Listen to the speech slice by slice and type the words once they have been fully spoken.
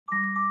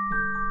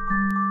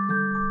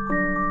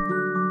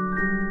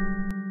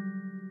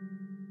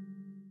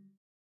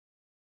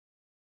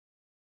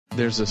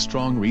There's a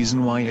strong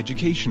reason why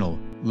educational,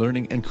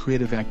 learning and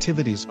creative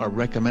activities are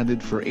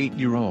recommended for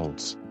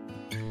 8-year-olds.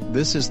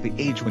 This is the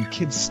age when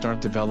kids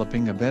start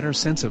developing a better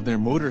sense of their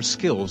motor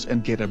skills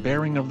and get a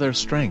bearing of their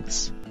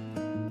strengths.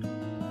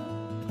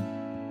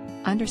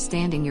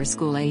 Understanding your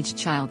school-aged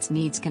child's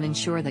needs can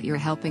ensure that you're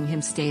helping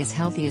him stay as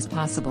healthy as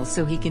possible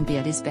so he can be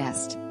at his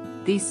best.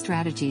 These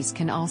strategies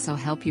can also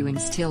help you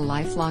instill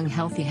lifelong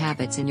healthy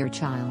habits in your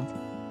child.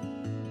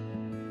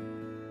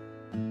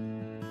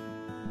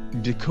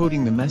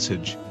 Decoding the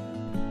message.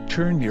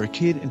 Turn your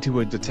kid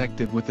into a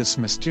detective with this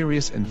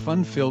mysterious and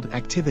fun-filled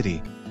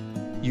activity.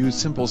 Use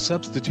simple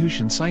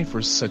substitution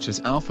ciphers such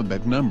as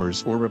alphabet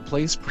numbers or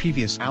replace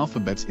previous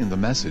alphabets in the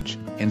message,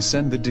 and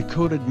send the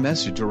decoded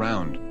message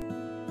around.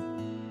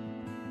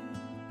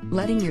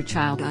 Letting your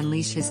child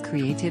unleash his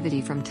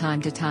creativity from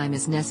time to time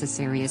is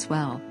necessary as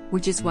well,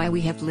 which is why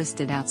we have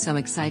listed out some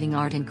exciting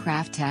art and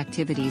craft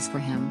activities for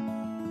him.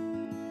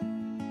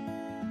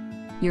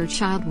 Your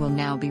child will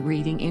now be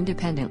reading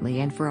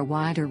independently and for a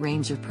wider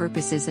range of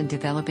purposes and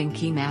developing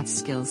key math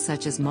skills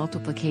such as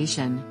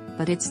multiplication,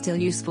 but it's still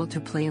useful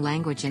to play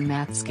language and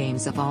maths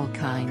games of all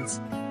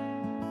kinds.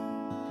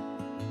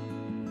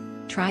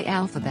 Try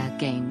alphabet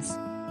games.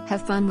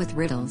 Have fun with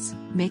riddles,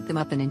 make them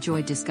up and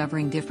enjoy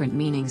discovering different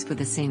meanings for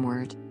the same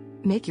word.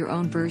 Make your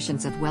own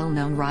versions of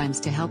well-known rhymes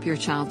to help your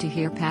child to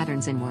hear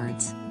patterns in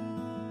words.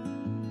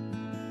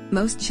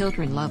 Most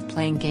children love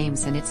playing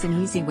games and it's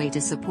an easy way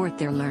to support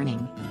their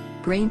learning.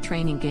 Brain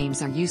training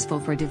games are useful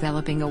for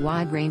developing a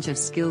wide range of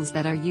skills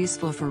that are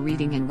useful for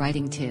reading and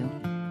writing too.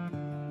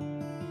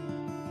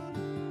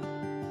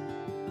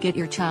 Get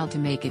your child to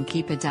make and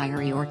keep a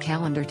diary or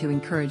calendar to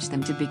encourage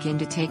them to begin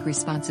to take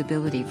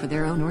responsibility for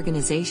their own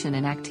organization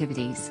and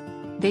activities.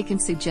 They can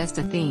suggest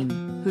a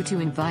theme, who to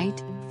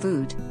invite,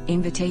 food,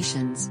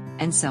 invitations,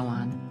 and so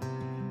on.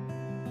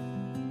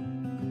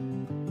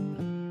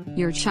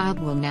 Your child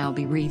will now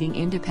be reading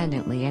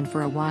independently and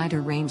for a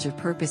wider range of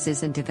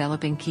purposes and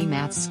developing key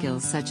math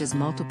skills such as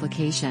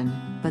multiplication,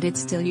 but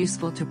it's still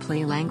useful to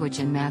play language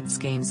and maths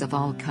games of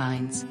all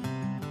kinds.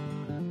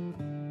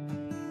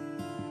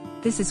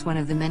 This is one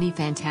of the many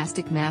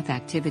fantastic math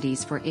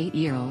activities for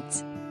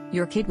 8-year-olds.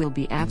 Your kid will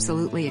be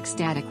absolutely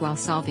ecstatic while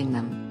solving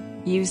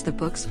them. Use the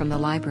books from the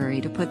library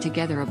to put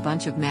together a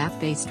bunch of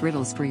math-based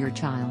riddles for your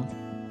child.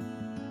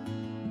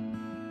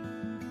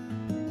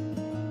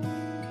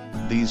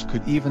 These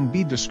could even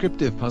be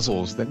descriptive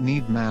puzzles that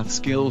need math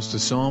skills to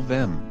solve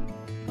them.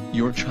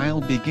 Your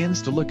child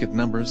begins to look at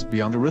numbers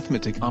beyond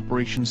arithmetic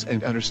operations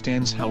and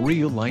understands how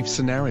real-life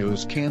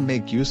scenarios can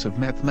make use of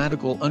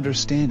mathematical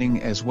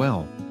understanding as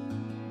well.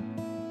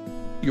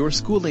 Your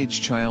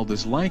school-age child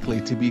is likely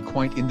to be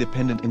quite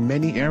independent in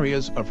many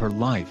areas of her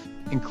life,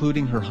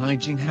 including her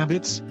hygiene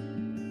habits.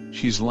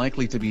 She's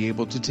likely to be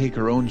able to take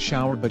her own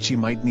shower, but she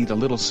might need a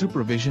little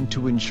supervision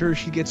to ensure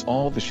she gets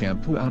all the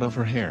shampoo out of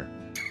her hair.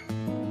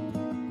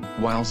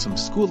 While some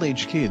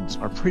school-age kids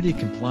are pretty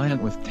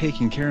compliant with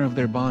taking care of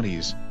their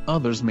bodies,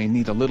 others may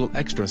need a little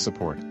extra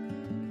support.